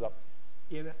down, surges up.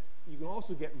 You can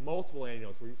also get multiple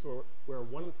antinodes where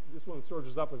this one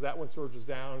surges up as that one surges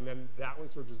down, and then that one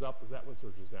surges up as that one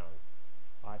surges down.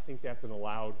 I think that's an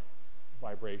allowed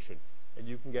vibration. And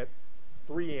you can get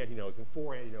 3 antinodes and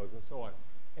 4 antinodes and so on.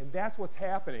 And that's what's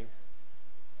happening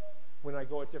when I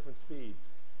go at different speeds.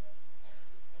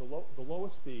 The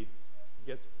lowest speed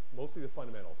gets mostly the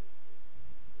fundamental.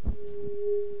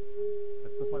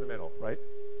 That's the fundamental, right?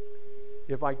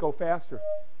 If I go faster,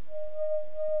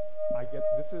 I get,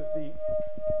 it's the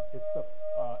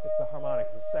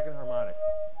harmonic, the second harmonic.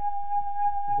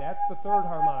 That's the third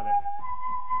harmonic.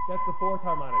 That's the fourth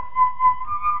harmonic.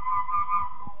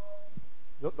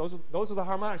 Those are the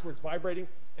harmonics where it's vibrating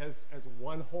as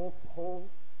one whole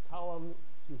column,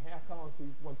 2 half columns,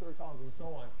 1/3 columns, and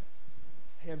so on.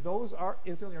 And those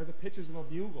incidentally are the pitches of a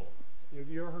bugle. Have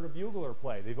you ever heard a bugler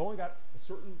play? They've only got a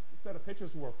certain set of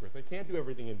pitches to work with. They can't do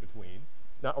everything in between,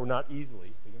 not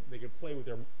easily. They can play with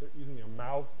using their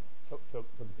mouth to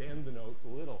bend the notes a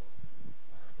little,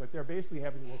 but they're basically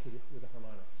having to work with the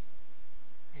harmonics.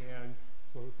 And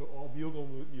so all bugle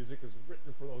music is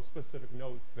written for those specific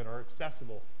notes that are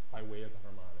accessible by way of the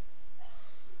harmonics.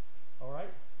 All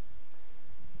right.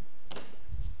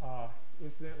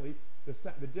 Incidentally,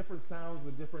 the different sounds,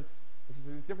 the different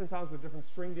sounds of the different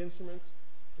stringed instruments,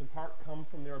 in part come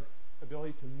from their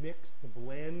ability to mix, to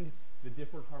blend the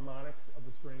different harmonics of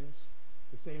the strings.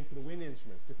 The same for the wind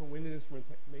instruments. Different wind instruments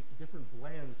make different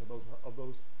blends of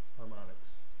those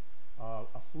harmonics.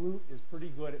 A flute is pretty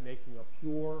good at making a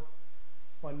pure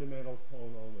fundamental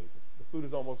tone only. The flute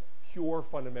is almost pure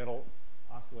fundamental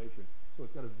oscillation. So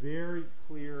it's got a very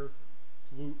clear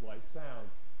flute-like sound.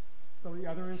 Some of the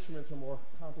other instruments are more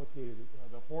complicated.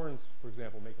 The horns, for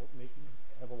example,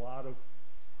 have a lot of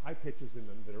high pitches in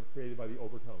them that are created by the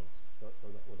overtones,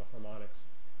 or the harmonics,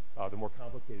 the more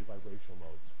complicated vibrational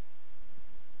modes.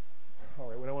 All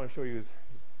right, what I want to show you is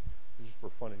just for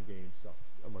fun and games stuff,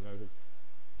 among other things.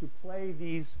 To play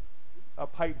a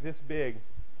pipe this big,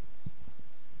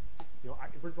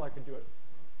 first of all, I can do it,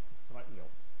 but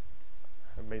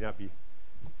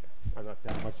I'm not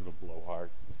that much of a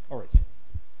blowhard. All right.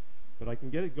 But I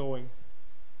can get it going,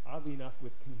 oddly enough,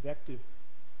 with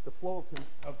the flow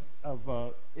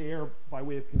of air by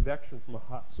way of convection from a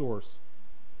hot source.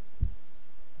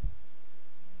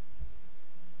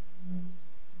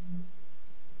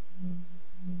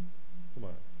 Come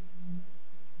on.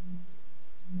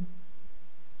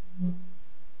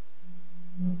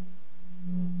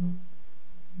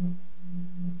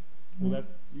 Well,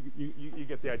 you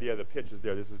get the idea. The pitch is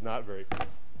there. This is not very.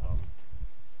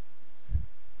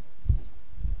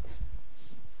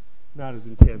 not as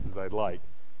intense as I'd like.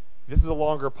 This is a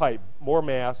longer pipe, more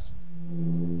mass.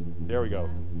 There we go.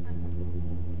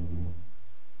 And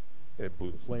it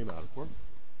blew the flame out, of course.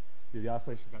 The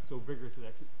oscillation got so vigorous it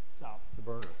actually stopped the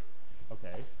burner.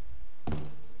 Okay.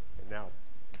 And now,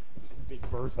 big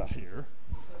burst out here.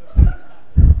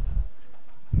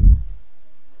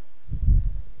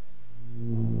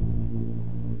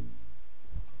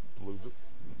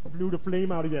 Blew the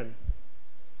flame out again.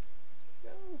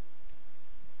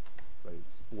 So I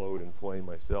explode and flame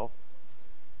myself.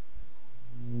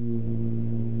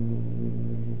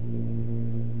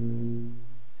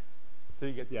 So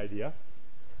you get the idea.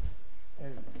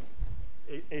 And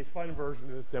a fun version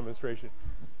of this demonstration.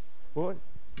 What?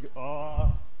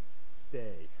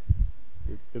 Stay.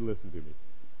 Listen to me.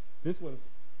 This one's,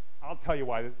 I'll tell you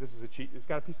why this is a cheat. It's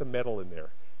got a piece of metal in there.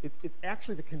 It's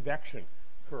actually the convection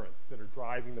currents that are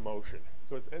driving the motion.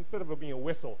 So it's, instead of it being a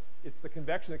whistle, it's the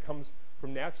convection that comes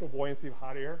from natural buoyancy of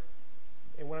hot air.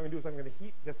 And what I'm going to do is I'm going to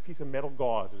heat this piece of metal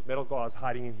gauze. There's metal gauze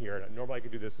hiding in here. And normally I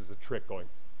could do this as a trick going,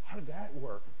 how did that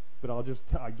work? But I'll just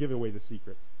give away the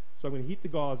secret. So I'm going to heat the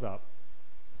gauze up.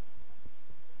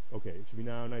 Okay, it should be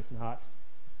now nice and hot.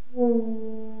 And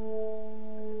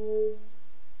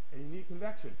you need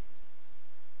convection.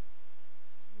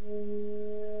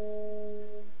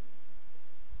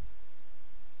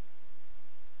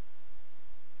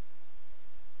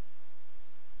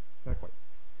 Not quite.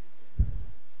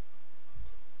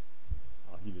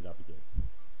 I'll heat it up again.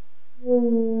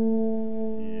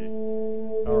 Yeah.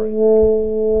 All right.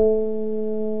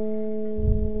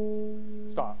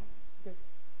 Stop. Okay.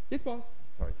 Yes, boss.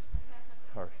 Sorry.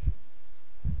 All right.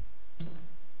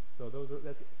 So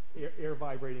that's air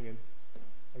vibrating, and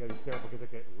I got to be careful because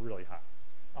it gets really hot.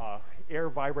 Air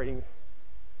vibrating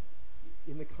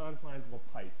in the confines of a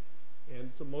pipe,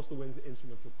 and so most of the wind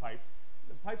instruments are pipes.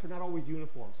 The pipes are not always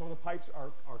uniform. Some of the pipes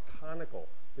are conical.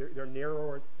 They're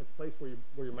narrower at the place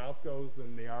where your mouth goes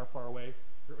than they are far away.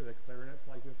 The clarinets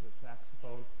like this, or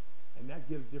saxophone, and that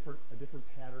gives a different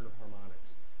pattern of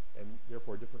harmonics, and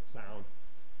therefore a different sound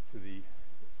to the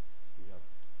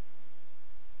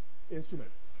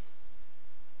instrument.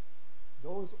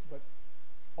 But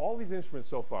all these instruments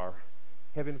so far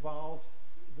have involved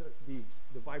the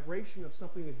vibration of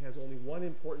something that has only one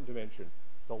important dimension: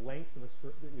 the length of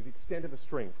the extent of a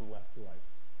string from left to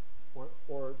right,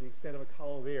 or the extent of a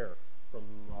column of air from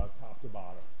top to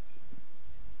bottom.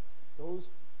 Those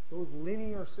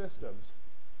linear systems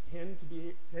tend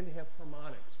to have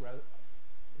harmonics rather.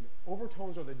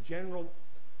 Overtones are the general,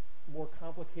 more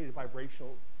complicated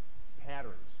vibrational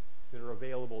patterns that are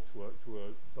available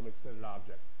to some extended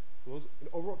object. So those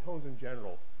overtones in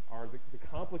general are the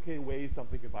complicated ways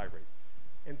something can vibrate.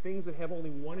 And things that have only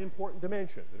one important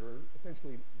dimension, that are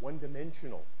essentially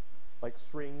one-dimensional, like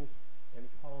strings and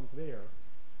columns of air,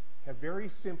 have very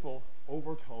simple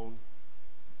overtone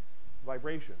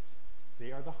vibrations.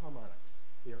 They are the harmonics.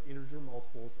 They are integer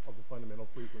multiples of the fundamental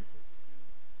frequency.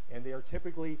 And they are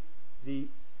typically the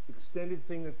extended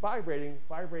thing that's vibrating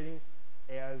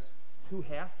as 2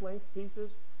 half-length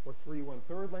pieces, or 3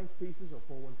 1/3 length pieces, or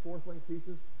 4 1/4 length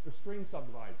pieces. The string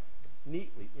subdivides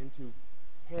neatly into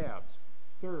halves,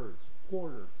 thirds,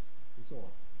 quarters, and so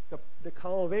on. The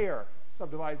column of air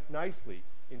subdivides nicely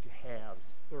into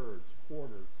halves, thirds,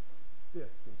 quarters,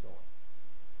 fifths, and so on.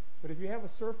 But if you have a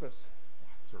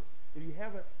if you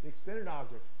have an extended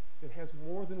object that has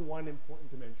more than one important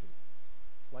dimension,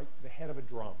 like the head of a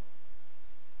drum,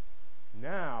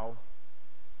 now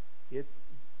it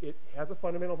has a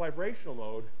fundamental vibrational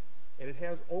mode, and it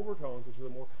has overtones, which are the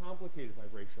more complicated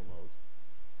vibrational modes,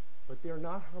 but they're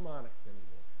not harmonics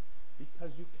anymore,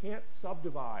 because you can't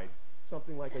subdivide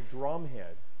something like a drum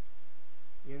head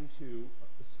into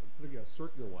a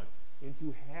circular one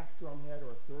into half drum head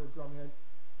or a third drum head.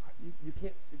 You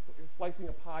can't. It's slicing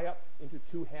a pie up into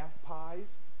 2 half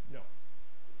pies. No,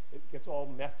 it gets all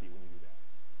messy when you do that.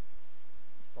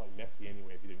 It's probably messy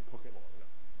anyway if you didn't cook it long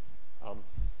enough.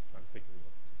 I'm thinking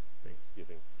of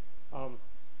Thanksgiving.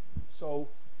 So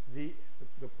the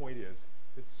point is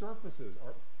that surfaces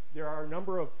are. There are a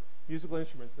number of musical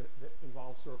instruments that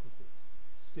involve surfaces: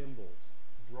 cymbals,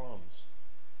 drums,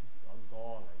 a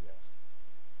gong, I guess.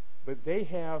 But they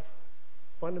have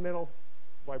fundamental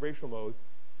vibrational modes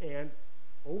and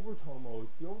overtone modes.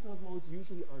 The overtone modes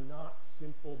usually are not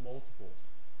simple multiples,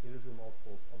 integer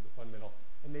multiples of the fundamental,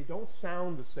 and they don't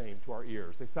sound the same to our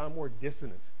ears. They sound more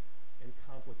dissonant and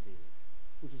complicated,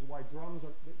 which is why drums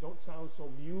don't sound so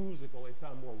musical. They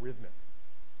sound more rhythmic.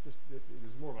 Just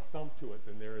there's more of a thump to it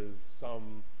than there is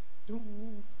some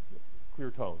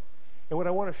clear tone. And what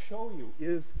I want to show you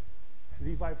is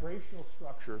the vibrational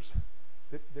structures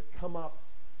that come up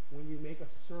when you make a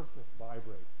surface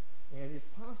vibrate. And it's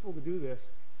possible to do this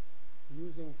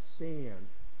using sand.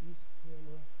 Use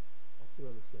camera. I'll put it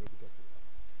on the same projector.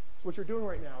 So what you're doing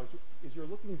right now is you're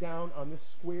looking down on this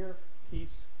square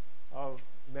piece of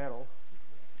metal.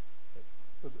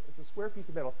 So it's a square piece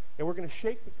of metal, and we're going to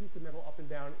shake the piece of metal up and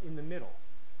down in the middle.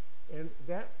 And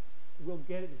that will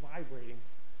get it vibrating.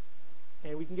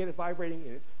 And we can get it vibrating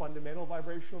in its fundamental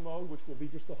vibrational mode, which will be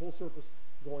just the whole surface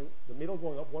going, the middle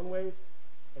going up one way,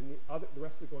 and the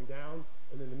rest of it going down,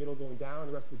 and then the middle going down,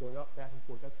 the rest of it going up, back and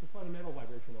forth. That's the fundamental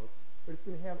vibrational mode. But it's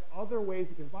going to have other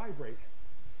ways it can vibrate.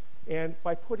 And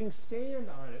by putting sand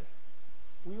on it,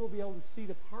 we will be able to see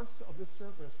the parts of this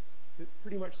surface that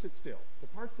pretty much sit still. The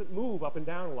parts that move up and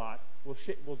down a lot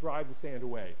will drive the sand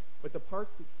away. But the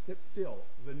parts that sit still,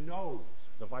 the nodes,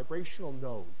 the vibrational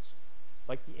nodes,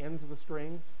 like the ends of the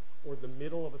strings, or the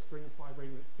middle of a string that's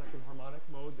vibrating in its second harmonic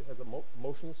mode that has a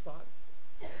motionless spot,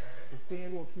 the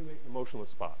sand will accumulate in the motionless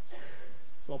spots.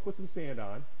 So I'll put some sand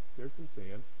on. There's some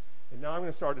sand. And now I'm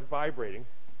going to start it vibrating.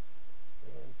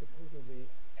 And supposedly,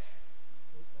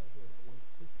 right down here, about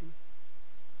 150.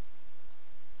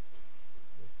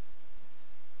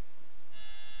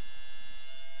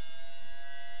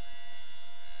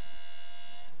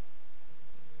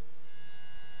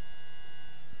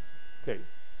 Okay,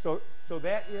 so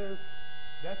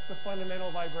that's the fundamental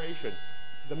vibration.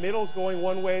 The middle's going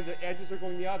one way, the edges are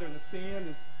going the other, and the sand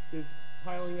is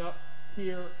piling up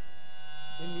here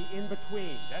in the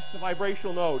in-between. That's the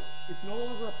vibrational node. It's no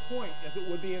longer a point as it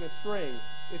would be in a string.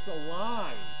 It's a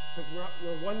line, because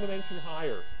we're one dimension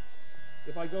higher.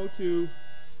 If I go to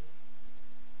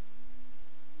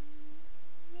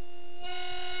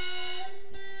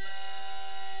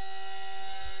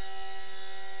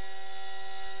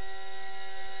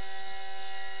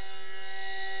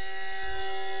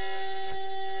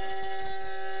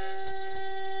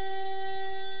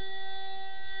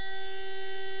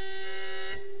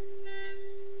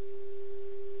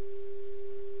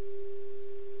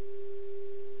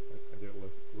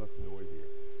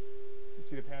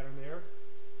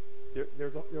there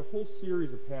are a whole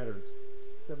series of patterns.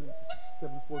 7,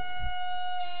 4.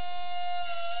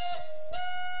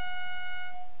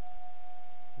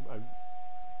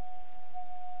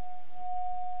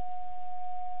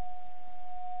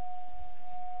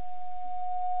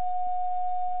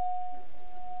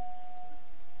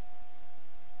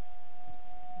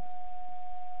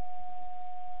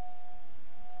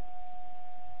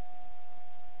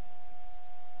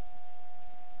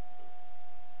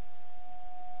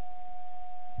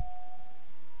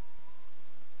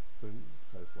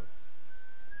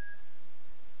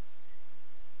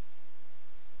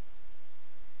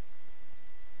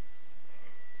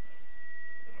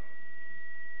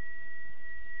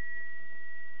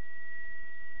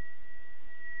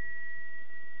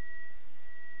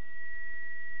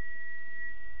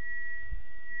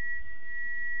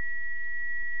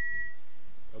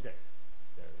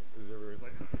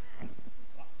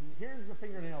 Here's the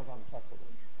fingernails on the checkboard.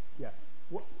 Yeah.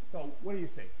 So what do you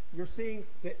see? You're seeing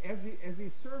that as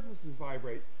these surfaces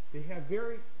vibrate, they have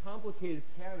very complicated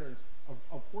patterns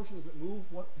of portions that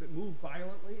move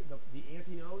violently, the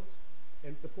antinodes,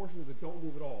 and the portions that don't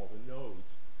move at all, the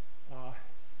nodes.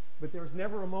 But there's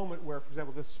never a moment where, for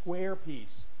example, this square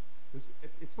piece,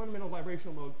 its fundamental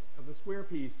vibrational mode of the square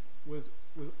piece was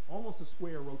almost a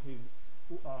square rotated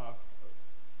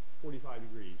 45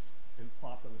 degrees and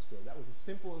plopped on the square. That was the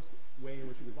simplest way in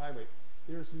which it would vibrate.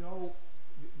 There's no,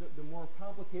 the more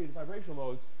complicated vibrational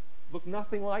modes look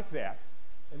nothing like that,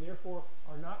 and therefore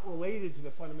are not related to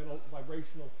the fundamental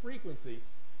vibrational frequency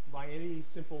by any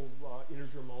simple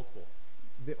integer multiple.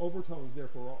 The overtones,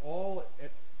 therefore, are all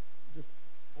at just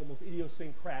almost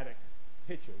idiosyncratic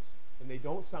pitches, and they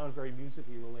don't sound very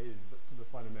musically related to the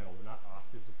fundamental. They're not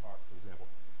octaves apart, for example.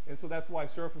 And so that's why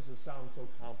surfaces sound so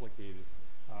complicated.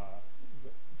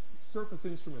 Surface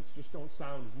instruments just don't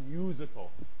sound as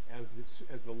musical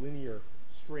as the linear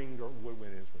stringed or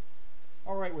woodwind instruments.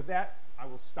 All right, with that, I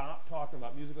will stop talking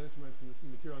about musical instruments and this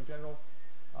material in general.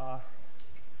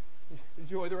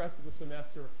 Enjoy the rest of the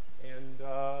semester, and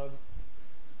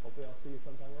hopefully I'll see you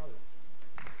sometime or other.